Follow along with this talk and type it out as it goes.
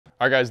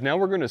All right guys, now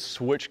we're gonna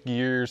switch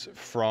gears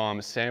from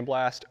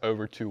sandblast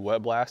over to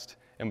wet blast.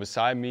 And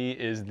beside me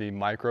is the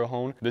micro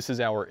hone. This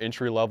is our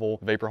entry-level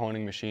vapor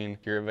honing machine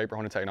here at Vapor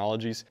Honing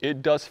Technologies.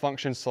 It does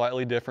function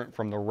slightly different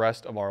from the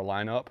rest of our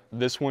lineup.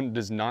 This one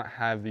does not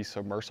have the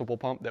submersible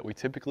pump that we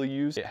typically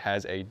use. It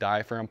has a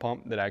diaphragm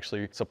pump that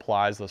actually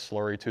supplies the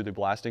slurry to the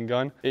blasting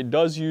gun. It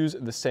does use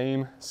the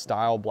same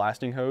style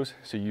blasting hose,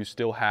 so you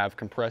still have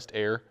compressed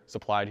air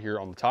supplied here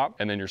on the top,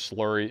 and then your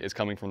slurry is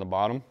coming from the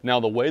bottom. Now,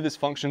 the way this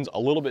functions a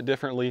little bit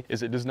differently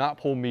is it does not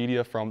pull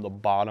media from the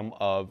bottom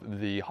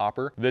of the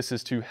hopper. This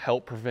is to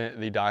help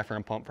prevent the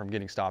diaphragm pump from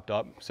getting stopped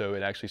up. So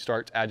it actually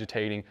starts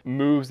agitating,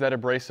 moves that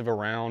abrasive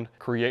around,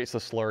 creates the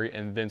slurry,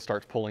 and then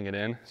starts pulling it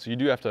in. So you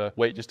do have to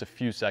wait just a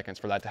few seconds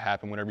for that to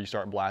happen whenever you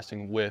start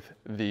blasting with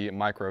the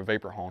micro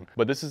vapor hone.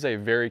 But this is a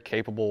very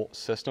capable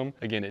system.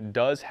 Again, it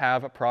does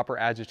have a proper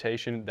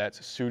agitation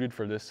that's suited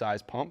for this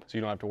size pump, so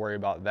you don't have to worry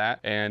about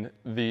that. And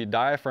the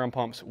diaphragm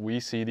pumps,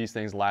 we see these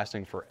things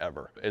lasting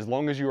forever. As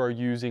long as you are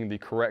using the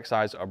correct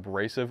size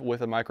abrasive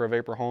with a micro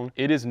vapor hone,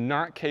 it is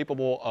not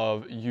capable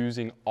of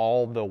using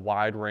all the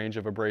wide range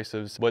of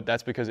abrasives, but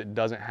that's because it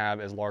doesn't have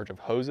as large of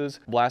hoses.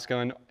 Blast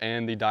gun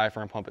and the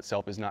diaphragm pump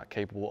itself is not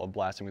capable of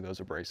blasting with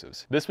those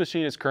abrasives. This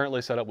machine is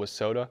currently set up with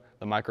soda.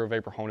 The micro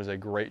vapor hone is a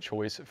great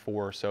choice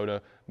for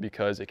soda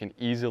because it can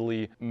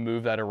easily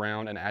move that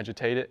around and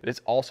agitate it.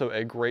 It's also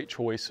a great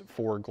choice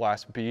for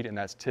glass bead, and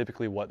that's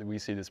typically what we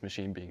see this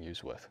machine being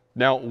used with.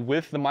 Now,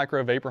 with the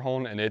micro vapor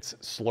hone and its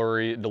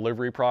slurry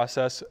delivery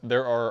process,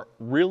 there are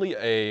really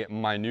a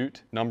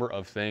minute number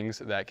of things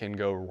that can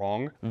go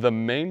wrong. The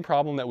main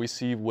problem that we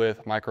see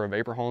with micro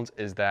vapor hones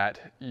is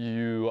that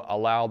you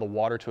allow the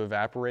water to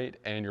evaporate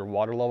and your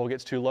water level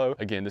gets too low.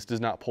 Again, this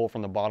does not pull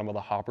from the bottom of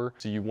the hopper,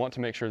 so you want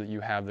to make sure that you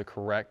have the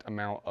correct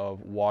amount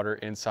of water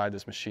inside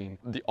this machine.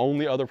 The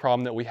only other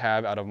problem that we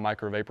have out of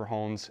micro vapor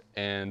hones,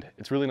 and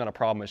it's really not a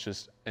problem, it's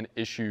just an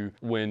issue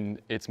when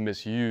it's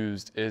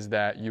misused, is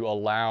that you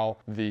allow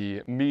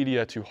the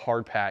media to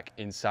hard pack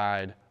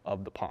inside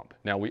of the pump.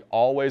 Now, we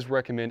always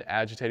recommend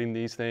agitating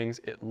these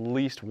things at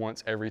least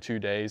once every 2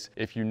 days.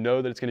 If you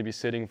know that it's going to be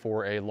sitting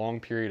for a long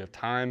period of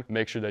time,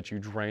 make sure that you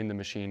drain the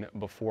machine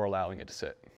before allowing it to sit.